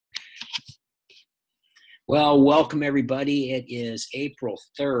Well, welcome everybody. It is April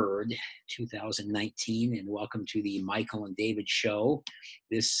 3rd, 2019, and welcome to the Michael and David Show.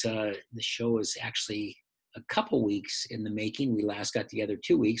 The show is actually a couple weeks in the making. We last got together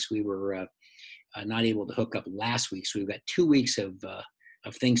 2 weeks. We were not able to hook up last week, so we've got 2 weeks of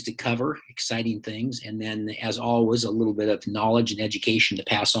things to cover, exciting things, and then, as always, a little bit of knowledge and education to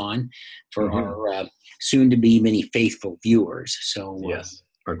pass on for our soon-to-be many faithful viewers. So yes.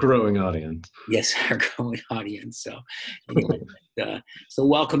 Our growing audience. Yes, our growing audience. So, anyway, so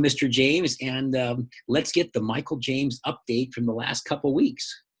welcome, Mr. James, and let's get the Michael James update from the last couple weeks.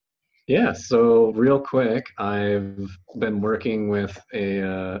 Yeah. So, real quick, I've been working with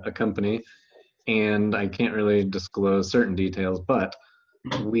a company, and I can't really disclose certain details, but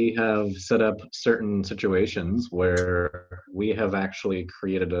we have set up certain situations where we have actually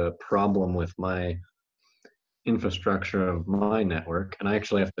created a problem with my infrastructure of my network, and I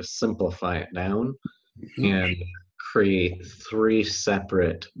actually have to simplify it down and create 3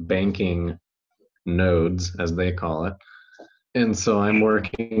 separate banking nodes, as they call it. And so I'm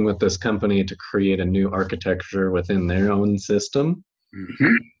working with this company to create a new architecture within their own system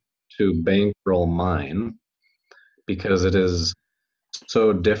to bankroll mine, because it is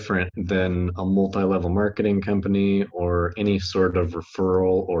so different than a multi-level marketing company or any sort of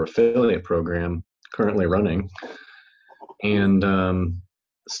referral or affiliate program currently running. And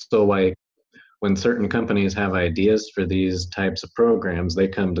so, like, when certain companies have ideas for these types of programs, they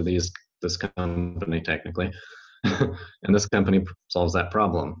come to this company technically, and this company solves that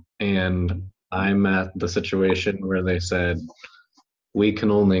problem. And I'm at the situation where they said, we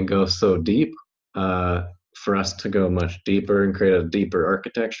can only go so deep. For us to go much deeper and create a deeper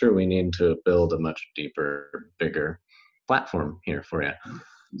architecture, we need to build a much deeper, bigger platform here for you.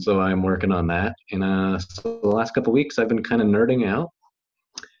 So I'm working on that. And so the last couple of weeks, I've been kind of nerding out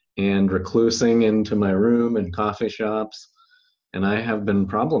and reclusing into my room and coffee shops. And I have been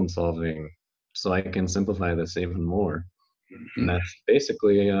problem solving so I can simplify this even more. And that's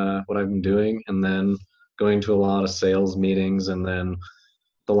basically what I've been doing. And then going to a lot of sales meetings. And then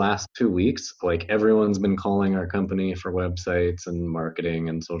the last 2 weeks, like, everyone's been calling our company for websites and marketing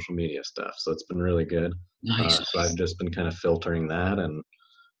and social media stuff. So it's been really good. Nice. So I've just been kind of filtering that, and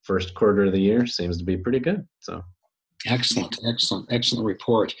first quarter of the year seems to be pretty good. So excellent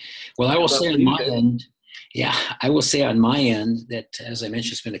report. Well, I will say on my end, I will say on my end that, as I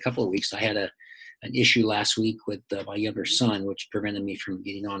mentioned, it's been a couple of weeks. I had an issue last week with my younger son, which prevented me from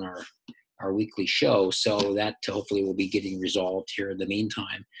getting on our weekly show. So that hopefully will be getting resolved here in the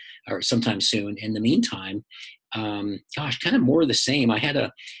meantime, or sometime soon. In the meantime, kind of more of the same.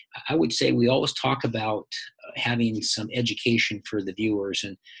 I would say we always talk about having some education for the viewers.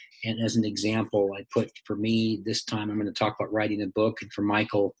 And as an example, I put, for me this time, I'm going to talk about writing a book, and for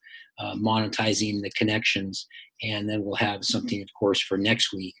Michael, monetizing the connections. And then we'll have something, of course, for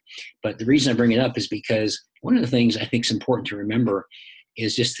next week. But the reason I bring it up is because one of the things I think is important to remember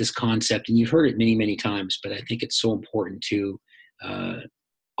is just this concept, and you've heard it many, many times, but I think it's so important to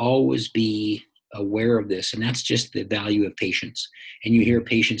always be aware of this, and that's just the value of patience. And you hear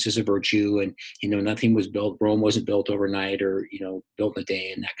patience is a virtue, and nothing was built, Rome wasn't built overnight, or built in a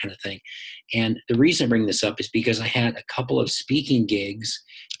day, and that kind of thing. And the reason I bring this up is because I had a couple of speaking gigs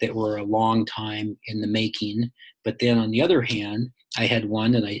that were a long time in the making, but then on the other hand, I had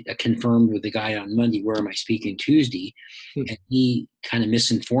one, and I confirmed with the guy on Monday, where am I speaking Tuesday? And he kind of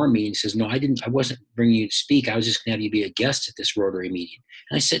misinformed me and says, no, I wasn't bringing you to speak. I was just going to have you be a guest at this Rotary meeting.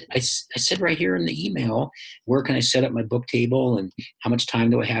 And I said right here in the email, where can I set up my book table, and how much time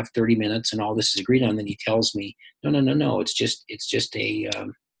do I have? 30 minutes, and all this is agreed on. Then he tells me, no, it's just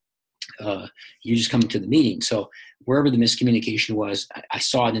you just come to the meeting. So wherever the miscommunication was, I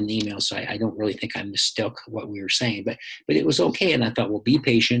saw it in the email, so I don't really think I mistook what we were saying, but it was okay. And I thought, well, be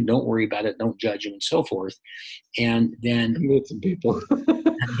patient, don't worry about it, don't judge him, and so forth. And then meet some people.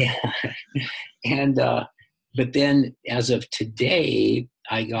 But then, as of today,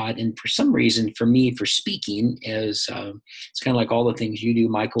 I got, and for some reason, for me, for speaking, it's kind of like all the things you do,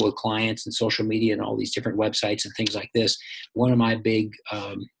 Michael, with clients and social media and all these different websites and things like this. One of my big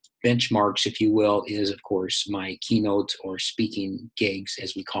benchmarks, if you will, is, of course, my keynote or speaking gigs,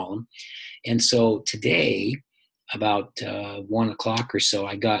 as we call them. And so today, about 1 o'clock or so,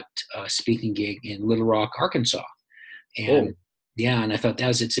 I got a speaking gig in Little Rock, Arkansas. And and I thought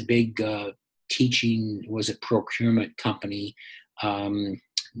it's a big teaching, procurement company,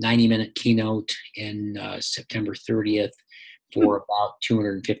 90-minute keynote in September 30th for about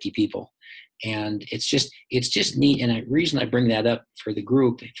 250 people. And it's just neat. And the reason I bring that up for the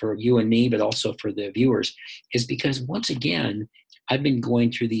group, for you and me, but also for the viewers, is because, once again, I've been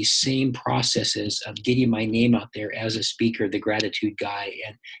going through these same processes of getting my name out there as a speaker, the gratitude guy,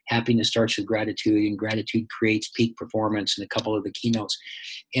 and happiness starts with gratitude, and gratitude creates peak performance, and a couple of the keynotes.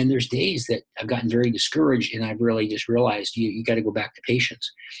 And there's days that I've gotten very discouraged, and I've really just realized you got to go back to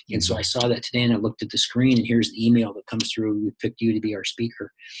patience. And so I saw that today, and I looked at the screen, and here's the email that comes through. We picked you to be our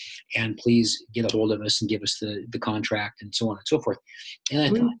speaker, and please get a hold of us and give us the contract, and so on and so forth. And I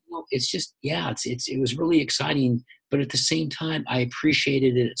thought, it's just, it was really exciting. But at the same time, I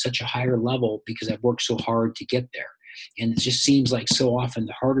appreciated it at such a higher level because I've worked so hard to get there. And it just seems like so often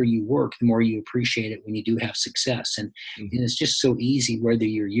the harder you work, the more you appreciate it when you do have success. And it's just so easy, whether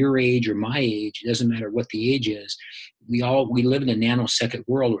you're your age or my age, it doesn't matter what the age is. We live in a nanosecond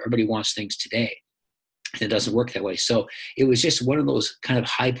world where everybody wants things today. And it doesn't work that way. So it was just one of those kind of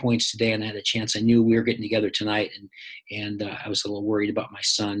high points today, and I had a chance. I knew we were getting together tonight, and I was a little worried about my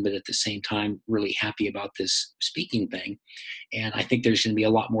son, but at the same time, really happy about this speaking thing. And I think there's going to be a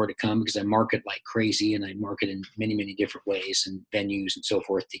lot more to come because I market like crazy, and I market in many, many different ways and venues and so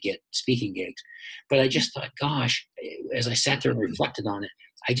forth to get speaking gigs. But I just thought, gosh, as I sat there and reflected on it,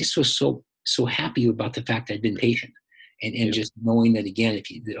 I just was so happy about the fact I'd been patient. And just knowing that, again,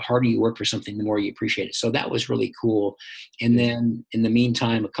 the harder you work for something, the more you appreciate it. So that was really cool. And then in the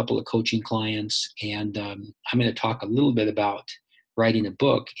meantime, a couple of coaching clients, and I'm going to talk a little bit about writing a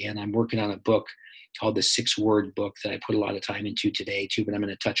book. And I'm working on a book called the 6-Word Book that I put a lot of time into today too, but I'm going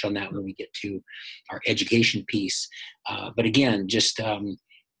to touch on that when we get to our education piece. But again, just a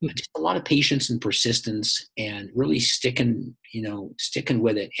lot of patience and persistence, and really sticking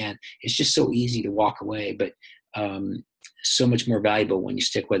with it. And it's just so easy to walk away, but so much more valuable when you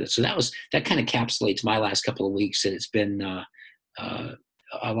stick with it. So that kind of encapsulates my last couple of weeks, that it's been a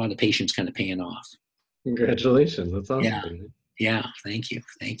lot of patience kind of paying off. Congratulations. That's awesome. Yeah. Thank you.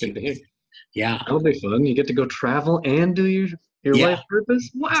 Yeah. That'll be fun. You get to go travel and do your life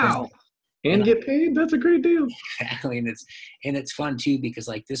purpose. Wow. And get paid. That's a great deal. Exactly. And it's fun too, because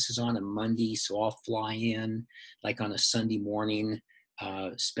like this is on a Monday. So I'll fly in like on a Sunday morning,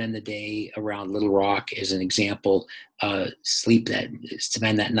 spend the day around Little Rock as an example, spend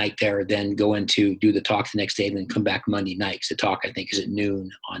that night there, then go into do the talk the next day, and then come back Monday night, because the talk I think is at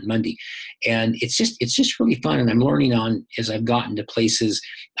noon on Monday. And it's just really fun. And I'm learning as I've gotten to places.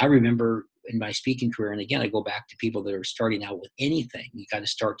 I remember in my speaking career, and again, I go back to people that are starting out with anything. You got to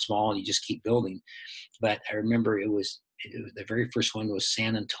start small and you just keep building. But I remember it was the very first one was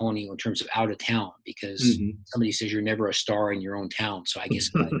San Antonio in terms of out of town, because somebody says you're never a star in your own town. So I guess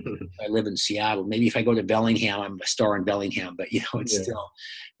if I live in Seattle, maybe if I go to Bellingham, I'm a star in Bellingham, but it's still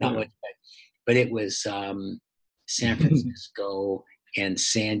not much. But it was San Francisco and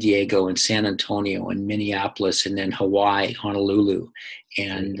San Diego and San Antonio and Minneapolis, and then Hawaii, Honolulu,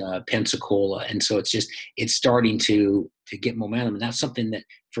 and Pensacola. And so it's starting to get momentum. And that's something that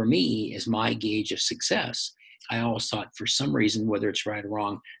for me is my gauge of success. I always thought, for some reason, whether it's right or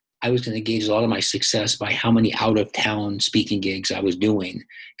wrong, I was going to gauge a lot of my success by how many out-of-town speaking gigs I was doing,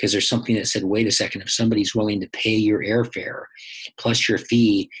 because there's something that said, wait a second, if somebody's willing to pay your airfare plus your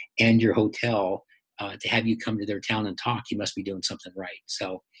fee and your hotel to have you come to their town and talk, you must be doing something right.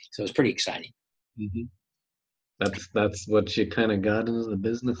 So it's pretty exciting. That's what you kind of got into the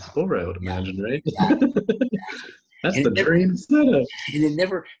business for, I would imagine, right? That's and the dream setup. And it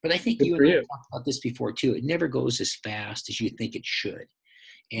never, but I think Good you for and I you. talked about this before too. It never goes as fast as you think it should.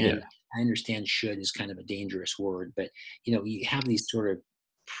 And I understand should is kind of a dangerous word, but you have these sort of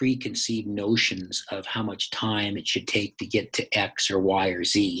preconceived notions of how much time it should take to get to X or Y or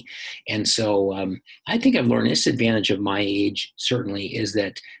Z. And so I think I've learned this advantage of my age, certainly, is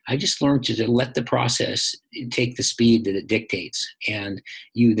that I just learned to let the process take the speed that it dictates. And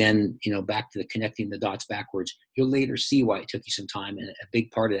you then, back to the connecting the dots backwards, you'll later see why it took you some time. And a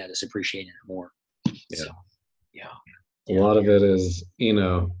big part of that is appreciating it more. Yeah. So, A lot of it is,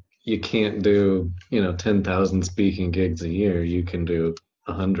 you can't do, 10,000 speaking gigs a year. You can do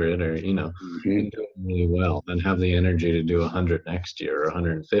 100, or, you can do it really well and have the energy to do 100 next year or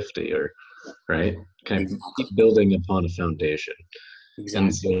 150, or, right? Kind of keep building upon a foundation.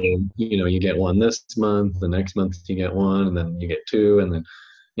 Exactly. And so, you get one this month, the next month you get one, and then you get two, and then,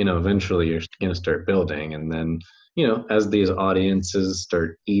 eventually you're going to start building. And then, as these audiences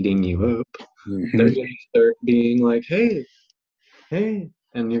start eating you up, they're going to start being like, hey,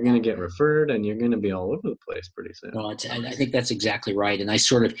 and you're going to get referred, and you're going to be all over the place pretty soon. No, I think that's exactly right. And I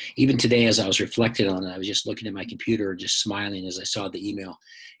sort of, even today, as I was reflecting on it, I was just looking at my computer, just smiling as I saw the email.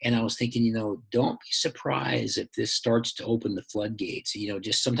 And I was thinking, don't be surprised if this starts to open the floodgates.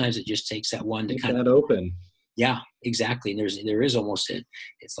 Just sometimes it just takes that one to Keep kind that of open. Yeah, exactly. And there is almost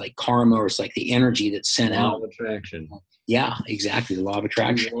it's like karma, or it's like the energy that's sent Law out. of attraction. Yeah, exactly. The law of You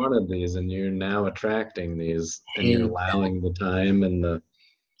attraction. wanted these, and you're now attracting these, and you're Exactly. allowing the time and the.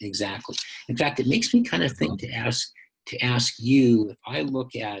 Exactly. In fact, it makes me kind of think to ask you, if I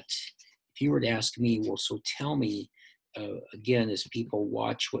look at, if you were to ask me, well, so tell me, again, as people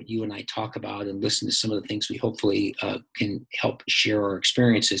watch what you and I talk about and listen to some of the things we hopefully can help share our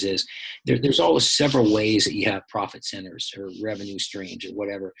experiences, is there's always several ways that you have profit centers or revenue streams or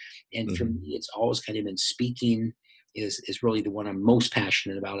whatever. And for Mhm. me, it's always kind of been speaking is really the one I'm most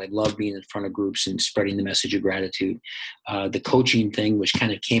passionate about. I love being in front of groups and spreading the message of gratitude. The coaching thing, which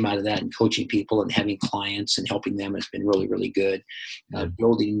kind of came out of that, and coaching people and having clients and helping them, has been really, really good. Yeah.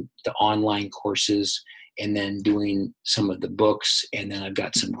 Building the online courses, and then doing some of the books, and then I've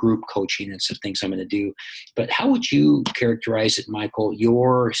got some group coaching and some things I'm going to do. But how would you characterize it, Michael,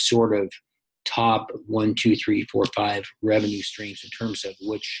 your sort of top 1, 2, 3, 4, 5 revenue streams, in terms of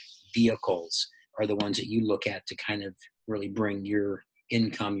which vehicles are the ones that you look at to kind of really bring your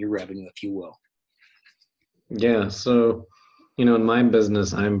income, your revenue, if you will? Yeah. So, in my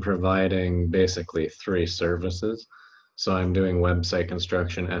business, I'm providing basically three services. So I'm doing website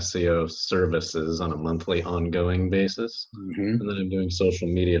construction, SEO services on a monthly ongoing basis. Mm-hmm. And then I'm doing social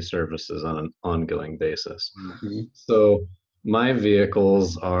media services on an ongoing basis. Mm-hmm. So my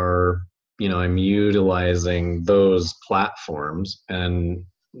vehicles are, I'm utilizing those platforms, and,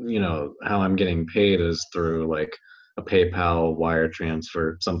 how I'm getting paid is through like a PayPal wire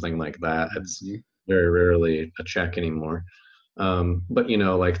transfer, something like that. It's Mm-hmm. very rarely a check anymore. But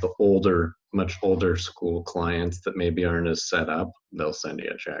like the much older school clients that maybe aren't as set up, they'll send you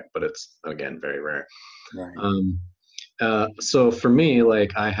a check, but it's again very rare. Right. Um, so for me,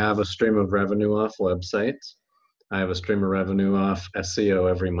 like I have a stream of revenue off websites. I have a stream of revenue off SEO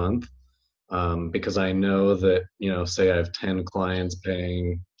every month, because I know that, say I have 10 clients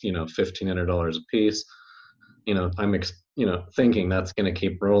paying, $1,500 a piece, thinking that's going to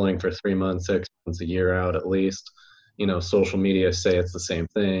keep rolling for 3 months, 6 months, a year out at least. Social media say it's the same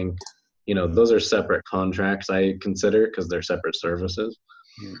thing. Those are separate contracts I consider because they're separate services.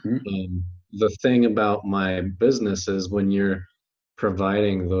 Mm-hmm. The thing about my business is when you're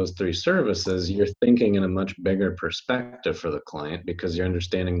providing those three services, you're thinking in a much bigger perspective for the client because you're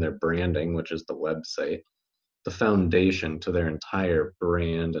understanding their branding, which is the website, the foundation to their entire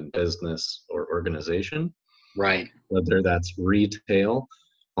brand and business or organization, Right. whether that's retail,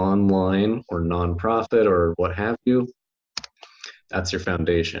 online, or nonprofit, or what have you. That's your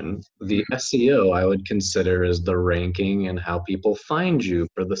foundation. The SEO I would consider is the ranking and how people find you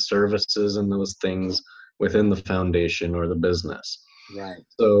for the services and those things within the foundation or the business. Right.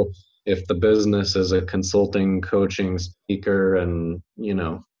 So if the business is a consulting, coaching, speaker, and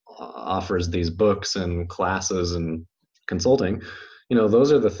offers these books and classes and consulting,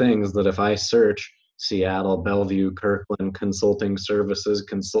 those are the things that if I search Seattle, Bellevue, Kirkland consulting services,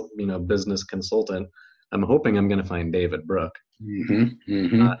 business consultant, I'm hoping I'm going to find David Brooke. Mm-hmm.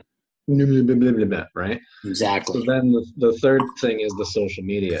 Mm-hmm. Right? Exactly. So then the third thing is the social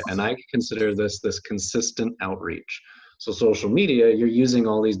media, and I consider this consistent outreach. So social media, you're using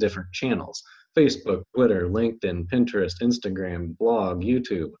all these different channels: Facebook, Twitter, LinkedIn, Pinterest, Instagram, blog,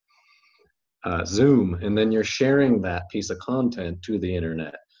 YouTube, Zoom, and then you're sharing that piece of content to the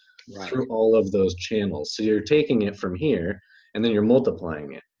internet Right. through all of those channels. So you're taking it from here, and then you're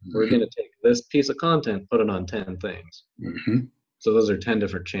multiplying it. We're going to take this piece of content, put it on 10 things. Mm-hmm. So those are 10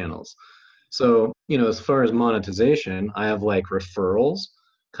 different channels. So, as far as monetization, I have like referrals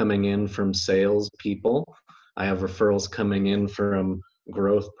coming in from sales people. I have referrals coming in from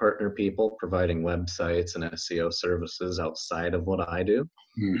growth partner people providing websites and SEO services outside of what I do.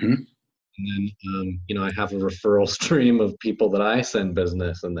 Mm-hmm. And then, I have a referral stream of people that I send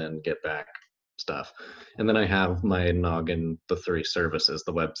business and then get back stuff. And then I have my noggin, the three services,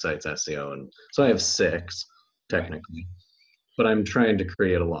 the websites, SEO. And so I have 6 technically, but I'm trying to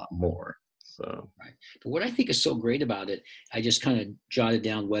create a lot more. So. Right. But what I think is so great about it, I just kind of jotted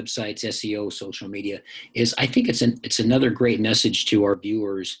down websites, SEO, social media, is I think it's another great message to our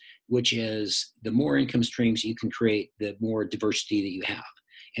viewers, which is the more income streams you can create, the more diversity that you have.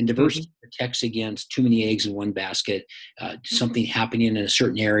 And diversity protects against too many eggs in one basket, something happening in a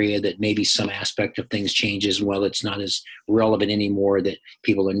certain area that maybe some aspect of things changes, well, it's not as relevant anymore, that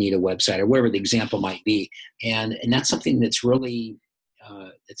people need a website or whatever the example might be. And that's something that's really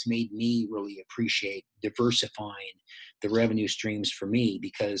that's made me really appreciate diversifying the revenue streams for me,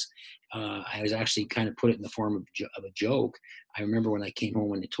 because I was actually kind of put it in the form of a joke. I remember when I came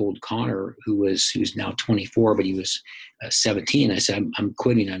home and I told Connor, who's now 24, but he was 17. I said, I'm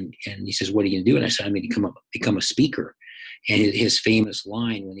quitting. And he says, what are you going to do? And I said, I'm going to become a speaker. And his famous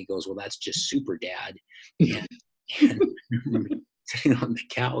line when he goes, well, that's just super, Dad. And I remember sitting on the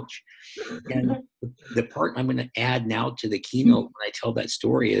couch. And the part I'm going to add now to the keynote when I tell that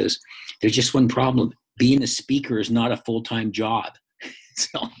story is there's just one problem. Being a speaker is not a full-time job.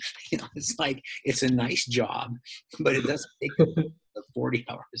 So, it's like, it's a nice job, but it doesn't take 40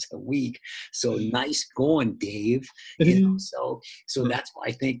 hours a week. So nice going, Dave. So that's why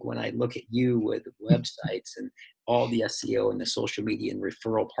I think when I look at you with websites and all the SEO and the social media and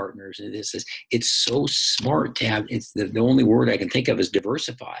referral partners, and it's so smart to have, it's the only word I can think of is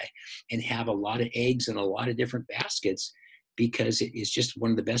diversify, and have a lot of eggs in a lot of different baskets, because it is just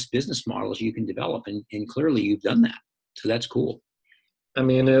one of the best business models you can develop. And clearly you've done that. So that's cool. I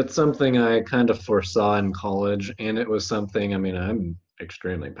mean, it's something I kind of foresaw in college, and it was something, I mean, I'm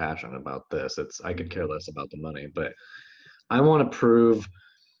extremely passionate about this. I could care less about the money, but I want to prove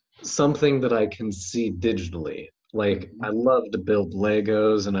something that I can see digitally. Like, I love to build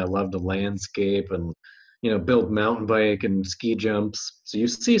Legos, and I love to landscape and, build mountain bike and ski jumps. So you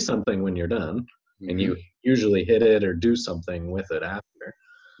see something when you're done, and you usually hit it or do something with it after.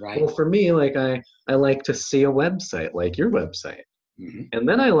 Right. Well, for me, like I like to see a website like your website. And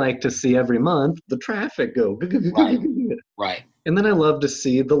then I like to see every month the traffic go. Right. And then I love to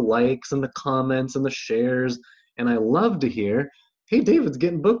see the likes and the comments and the shares. And I love to hear, hey, David's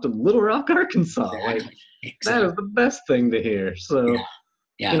getting booked in Little Rock, Arkansas. Exactly. That is the best thing to hear. So,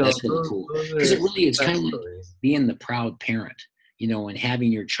 yeah, that's really cool. Because it really is kind of like being the proud parent, and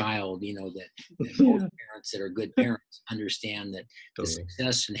having your child, that most parents that are good parents understand that the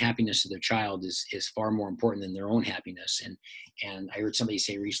success and happiness of their child is far more important than their own happiness. And I heard somebody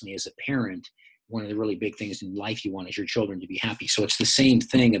say recently, as a parent, one of the really big things in life you want is your children to be happy. So it's the same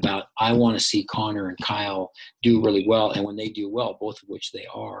thing about, I want to see Connor and Kyle do really well. And when they do well, both of which they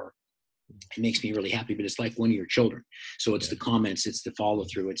are, it makes me really happy. But it's like one of your children. So it's the comments, it's the follow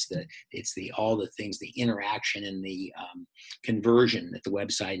through, it's the all the things, the interaction and the conversion that the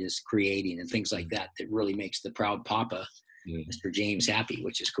website is creating and things like that really makes the proud papa, Mr. James, happy,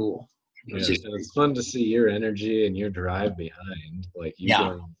 which is cool. It's fun to see your energy and your drive behind, like you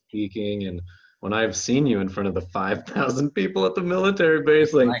going speaking. And when I've seen you in front of the 5,000 people at the military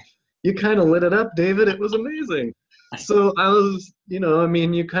base, you kind of lit it up, David. It was amazing. So I was,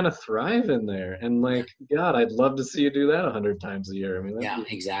 you kind of thrive in there, and God, I'd love to see you do that 100 times a year. I mean,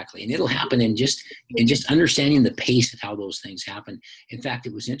 exactly. And it'll happen in just understanding the pace of how those things happen. In fact,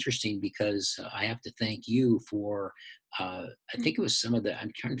 it was interesting because I have to thank you for, I think it was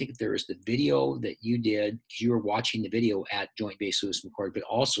I'm trying to think if there was the video that you did, because you were watching the video at Joint Base Lewis McChord, but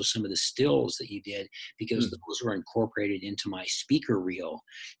also some of the stills that you did, because those were incorporated into my speaker reel.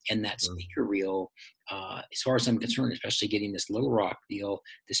 And that speaker reel, as far as I'm concerned, especially getting this Little Rock deal,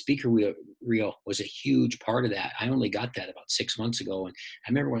 the speaker reel was a huge part of that. I only got that about 6 months ago. And I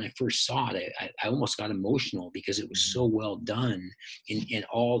remember when I first saw it, I almost got emotional because it was so well done in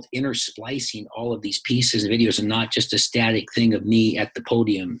all intersplicing all of these pieces and videos, and not just a static thing of me at the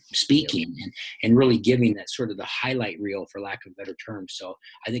podium speaking, and really giving that sort of the highlight reel, for lack of a better term. So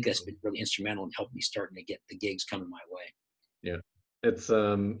I think that's been really instrumental in helping me starting to get the gigs coming my way. Yeah. It's,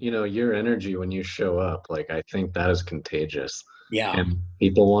 your energy when you show up, I think that is contagious. Yeah. And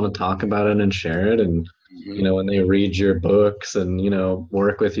people want to talk about it and share it. And, when they read your books and,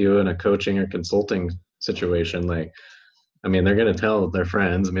 work with you in a coaching or consulting situation, they're going to tell their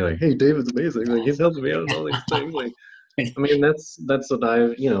friends and be like, hey, David's amazing. He's helping me out with all these things. That's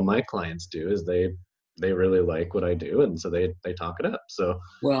what my clients do, is they really like what I do. And so they talk it up. So,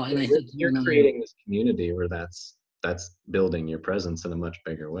 well, and I think you're creating this community where that's building your presence in a much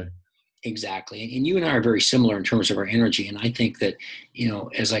bigger way. Exactly. And you and I are very similar in terms of our energy. And I think that,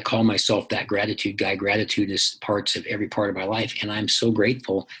 as I call myself that gratitude guy, gratitude is parts of every part of my life. And I'm so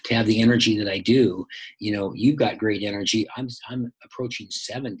grateful to have the energy that I do. You've got great energy. I'm approaching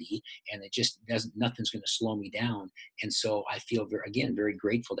 70, and it just nothing's going to slow me down. And so I feel very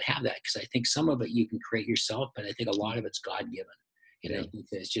grateful to have that, because I think some of it you can create yourself, but I think a lot of it's God-given. And I think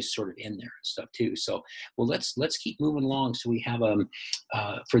that it's just sort of in there and stuff too. So, well, let's keep moving along. So we have,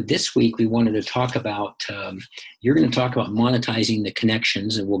 for this week, we wanted to talk about, you're going to talk about monetizing the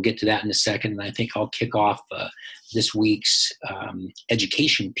connections, and we'll get to that in a second. And I think I'll kick off this week's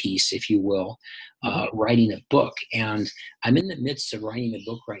education piece, if you will, writing a book. And I'm in the midst of writing a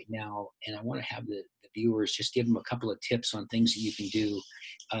book right now, and I want to have the viewers, just give them a couple of tips on things that you can do.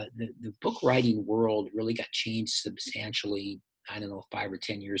 The book writing world really got changed substantially, I don't know, 5 or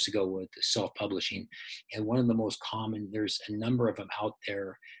 10 years ago with self-publishing. And one of the most common, there's a number of them out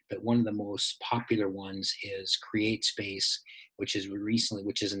there, but one of the most popular ones is CreateSpace, which is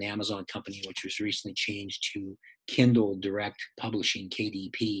an Amazon company, which was recently changed to Kindle Direct Publishing,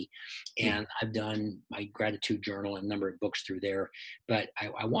 KDP. And I've done my gratitude journal and a number of books through there. But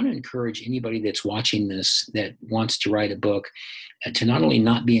I want to encourage anybody that's watching this that wants to write a book to not only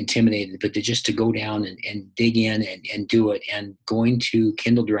not be intimidated, but to just to go down and dig in and do it. And going to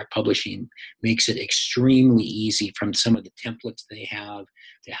Kindle Direct Publishing makes it extremely easy, from some of the templates they have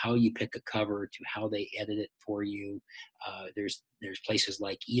to how you pick a cover to how they edit it for you. There's places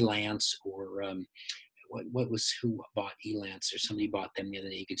like Elance, or who bought Elance, or somebody bought them the other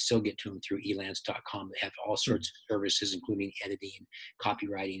day. You could still get to them through elance.com. They have all sorts of services, including editing,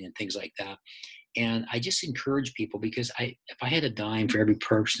 copywriting, and things like that. And I just encourage people, because if I had a dime for every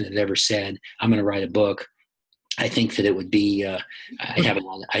person that ever said, I'm going to write a book, I think that it would be, I'd have a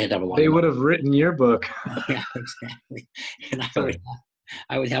lot. They would have written your book. Yeah, exactly. And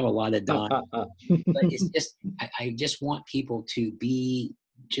I would have a lot of dimes. But it's just, I just want people to be,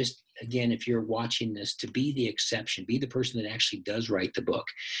 just again, if you're watching this, to be the exception, be the person that actually does write the book,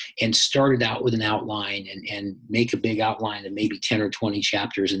 and start it out with an outline, and make a big outline of maybe 10 or 20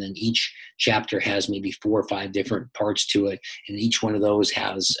 chapters. And then each chapter has maybe 4 or 5 different parts to it. And each one of those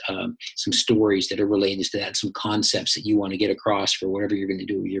has some stories that are related to that, some concepts that you want to get across for whatever you're going to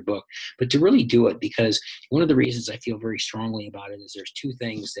do with your book. But to really do it, because one of the reasons I feel very strongly about it is there's 2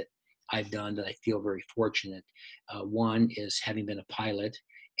 things that I've done that I feel very fortunate. One is having been a pilot,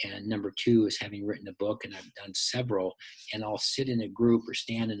 and number 2 is having written a book, and I've done several. And I'll sit in a group, or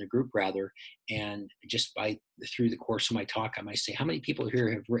stand in a group rather, and just through the course of my talk, I might say, how many people here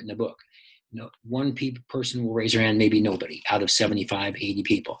have written a book? No, one person will raise their hand, maybe nobody, out of 75, 80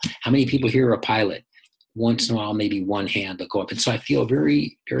 people. How many people here are a pilot? Once in a while, maybe one hand will go up. And so I feel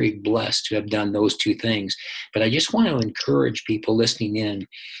very, very blessed to have done those 2 things. But I just want to encourage people listening in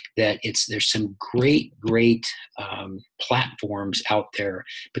that there's some great platforms out there,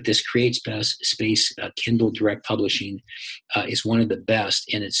 but this CreateSpace Kindle Direct Publishing is one of the best,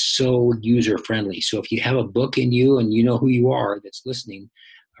 and it's so user friendly. So if you have a book in you, and you know who you are that's listening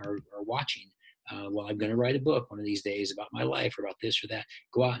or watching, well, I'm going to write a book one of these days about my life, or about this or that,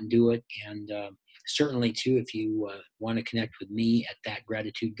 go out and do it. And certainly too, if you want to connect with me at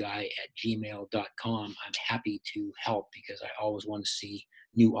thatgratitudeguy@gmail.com, I'm happy to help, because I always want to see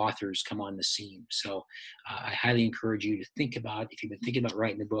new authors come on the scene. So I highly encourage you to think about, if you've been thinking about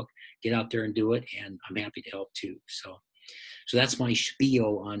writing a book, get out there and do it. And I'm happy to help too. So that's my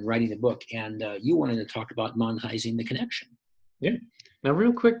spiel on writing a book. And you wanted to talk about monetizing the connection. Yeah. Now,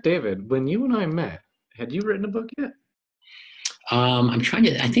 real quick, David, when you and I met, had you written a book yet?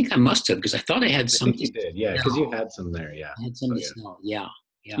 I think I must have, because I thought I had some. I think you did, yeah, because you had some there, yeah. I had some to sell, yeah.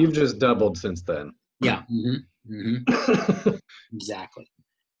 You've just doubled since then. Yeah, mm-hmm. Exactly.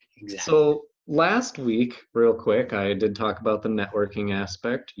 So last week, real quick, I did talk about the networking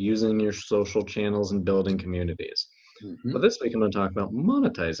aspect, using your social channels and building communities. Mm-hmm. But this week, I'm going to talk about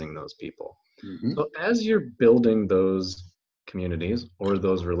monetizing those people. Mm-hmm. So as you're building those communities or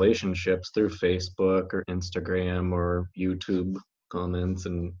those relationships through Facebook or Instagram or YouTube comments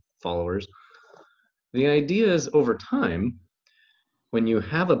and followers, the idea is, over time, when you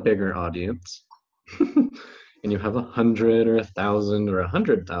have a bigger audience and you have 100 or 1,000 or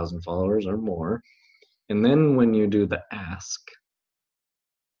 100,000 followers or more, and then when you do the ask,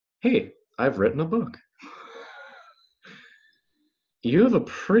 hey, I've written a book, you have a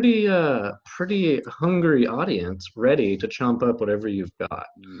pretty hungry audience ready to chomp up whatever you've got.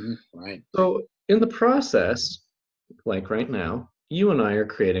 Mm-hmm. Right. So in the process, like right now, you and I are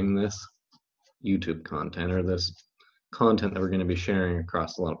creating this YouTube content, or this content that we're going to be sharing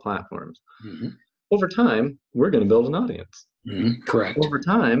across a lot of platforms. Mm-hmm. Over time, we're going to build an audience. Mm-hmm. Correct. Over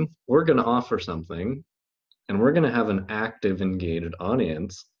time, we're going to offer something, and we're going to have an active, engaged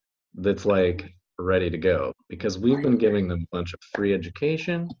audience that's like ready to go, because we've been giving them a bunch of free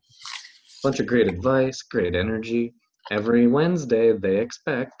education, a bunch of great advice, great energy. Every Wednesday, they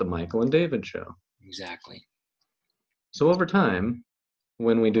expect the Michael and David show. Exactly. So over time,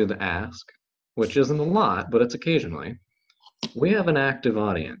 when we do the ask, which isn't a lot, but it's occasionally, we have an active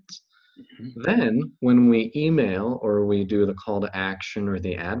audience. Mm-hmm. Then when we email, or we do the call to action or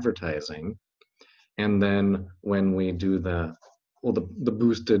the advertising, and then when we do the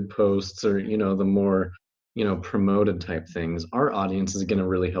boosted posts, or the more promoted type things, our audience is going to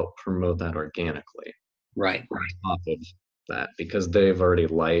really help promote that organically, right off of that because they've already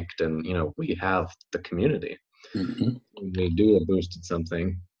liked, and we have the community. Mm-hmm. When we do a boosted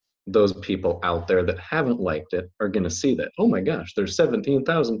something, those people out there that haven't liked it are going to see that, oh my gosh, there's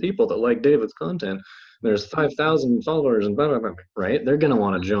 17,000 people that like David's content. There's 5,000 followers and blah, blah, blah, right? They're going to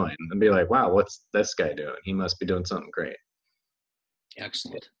want to join and be like, wow, what's this guy doing? He must be doing something great.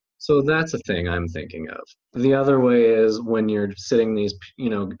 Excellent. So that's a thing I'm thinking of. The other way is when you're sitting these,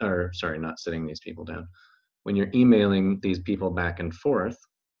 or sorry, not sitting these people down. When you're emailing these people back and forth,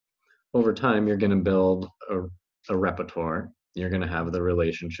 over time, you're going to build a repertoire. You're going to have the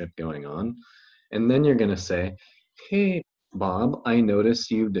relationship going on. And then you're going to say, hey, Bob, I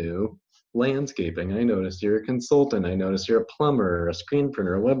notice you do landscaping. I notice you're a consultant. I notice you're a plumber, a screen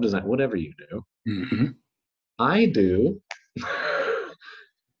printer, a web design, whatever you do. Mm-hmm. I do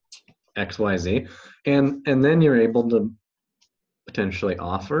XYZ. And then you're able to potentially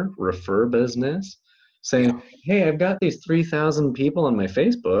refer business, saying, hey, I've got these 3,000 people on my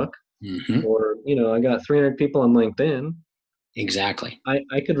Facebook, Mm-hmm. or, I got 300 people on LinkedIn. Exactly.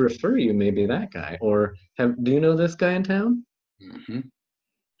 I could refer you maybe that guy, or do you know this guy in town? Mm-hmm.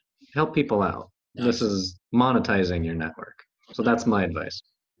 Help people out. Nice. This is monetizing your network. So that's my advice.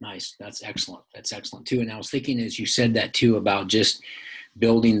 Nice. That's excellent. That's excellent too. And I was thinking, as you said that too, about just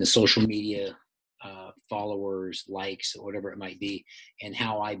building the social media followers, likes, whatever it might be, and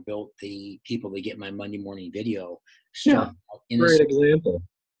how I built the people that get my Monday morning video. Great example.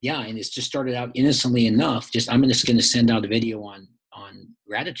 Yeah, and it's just started out innocently enough. Just I'm just going to send out a video on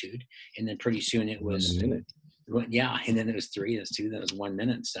gratitude, and then pretty soon it was 1 minute. Yeah, and then it was 3, then it was 2, then it was 1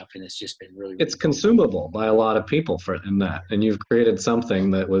 minute and stuff, and it's just been really. It's consumable by a lot of people in that, and you've created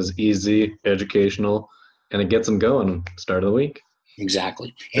something that was easy, educational, and it gets them going. Start of the week.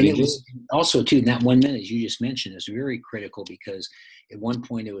 Exactly. And it was also too, that 1 minute, as you just mentioned, is very critical, because at one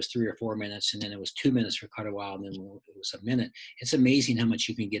point it was 3 or 4 minutes, and then it was 2 minutes for quite a while, and then it was a minute. It's amazing how much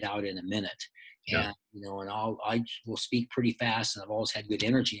you can get out in a minute. Yeah. And, and I will speak pretty fast, and I've always had good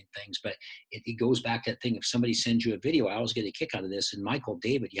energy and things, but it goes back to that thing. If somebody sends you a video, I always get a kick out of this. And Michael,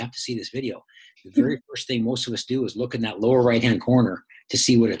 David, you have to see this video. The very first thing most of us do is look in that lower right-hand corner to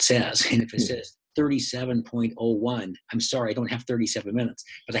see what it says. And if it says 37.01, I'm sorry, I don't have 37 minutes,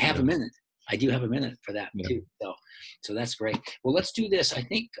 but I have a minute. I do have a minute for that too. So that's great. Well, let's do this. I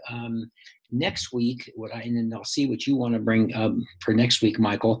think next week, and then I'll see what you want to bring for next week,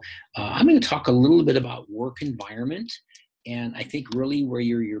 Michael. I'm going to talk a little bit about work environment, and I think really where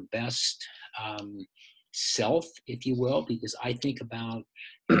you're your best self, if you will, because I think about,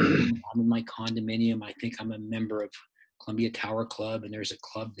 I'm in my condominium. I think I'm a member of Columbia Tower Club, and there's a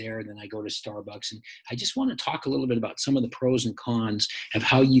club there, and then I go to Starbucks. And I just want to talk a little bit about some of the pros and cons of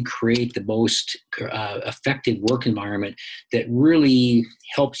how you create the most effective work environment that really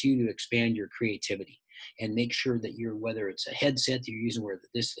helps you to expand your creativity and make sure that whether it's a headset that you're using, where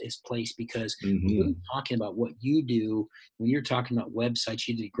this is placed, because when you're talking about what you do, when you're talking about websites,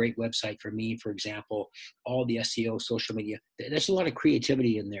 you did a great website for me, for example, all the SEO, social media, there's a lot of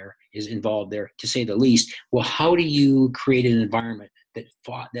creativity is involved there, to say the least. Well, how do you create an environment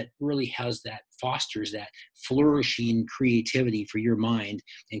that really fosters that flourishing creativity for your mind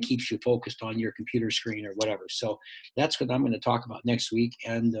and keeps you focused on your computer screen or whatever? So that's what I'm going to talk about next week.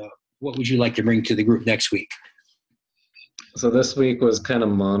 And what would you like to bring to the group next week? So this week was kind of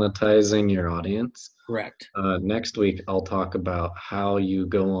monetizing your audience. Correct. Next week, I'll talk about how you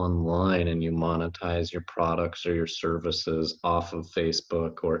go online and you monetize your products or your services off of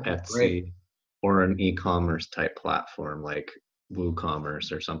Facebook or Etsy or an e-commerce type platform like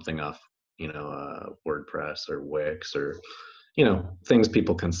WooCommerce or something off, WordPress or Wix, or, things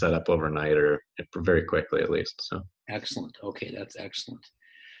people can set up overnight or very quickly at least. So excellent. Okay, that's excellent.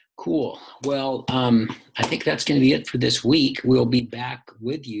 Cool. Well, I think that's going to be it for this week. We'll be back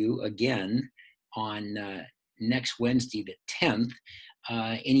with you again on next Wednesday, the 10th.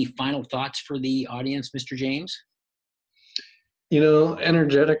 Any final thoughts for the audience, Mr. James?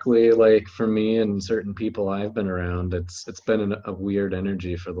 Energetically, like for me and certain people I've been around, it's been a weird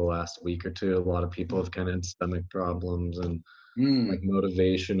energy for the last week or two. A lot of people have kind of had stomach problems and like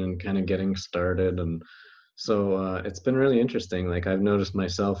motivation and kind of getting started. And so it's been really interesting. Like I've noticed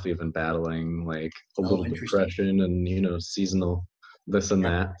myself even battling like a little depression and, seasonal this and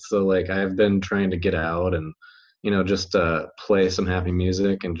that. So like I've been trying to get out and, just play some happy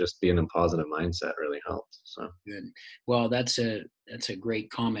music and just be in a positive mindset really helps. So good. Well, that's a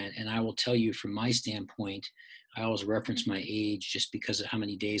great comment. And I will tell you from my standpoint, I always reference my age just because of how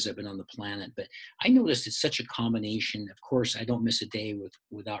many days I've been on the planet. But I noticed it's such a combination. Of course, I don't miss a day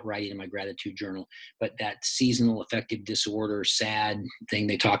without writing in my gratitude journal. But that seasonal affective disorder, SAD thing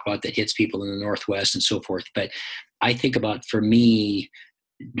they talk about that hits people in the Northwest and so forth. But I think about, for me,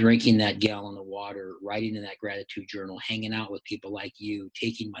 drinking that gallon of water, writing in that gratitude journal, hanging out with people like you,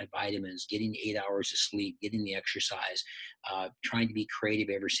 taking my vitamins, getting 8 hours of sleep, getting the exercise, trying to be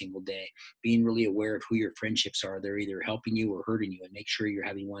creative every single day, being really aware of who your friendships are. They're either helping you or hurting you, and make sure you're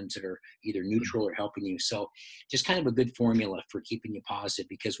having ones that are either neutral or helping you. So just kind of a good formula for keeping you positive,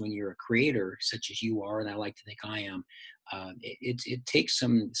 because when you're a creator, such as you are, and I like to think I am, it takes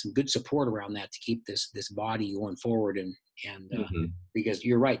some good support around that to keep this body going forward. And because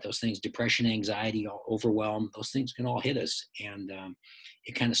you're right, those things, depression, anxiety, overwhelm, those things can all hit us, and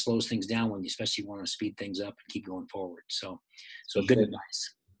it kind of slows things down when you especially want to speed things up and keep going forward. So good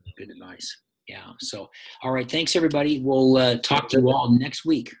advice. Good advice. Yeah. So, all right. Thanks, everybody. We'll talk to you all next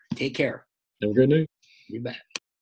week. Take care. Have a good night. You bet.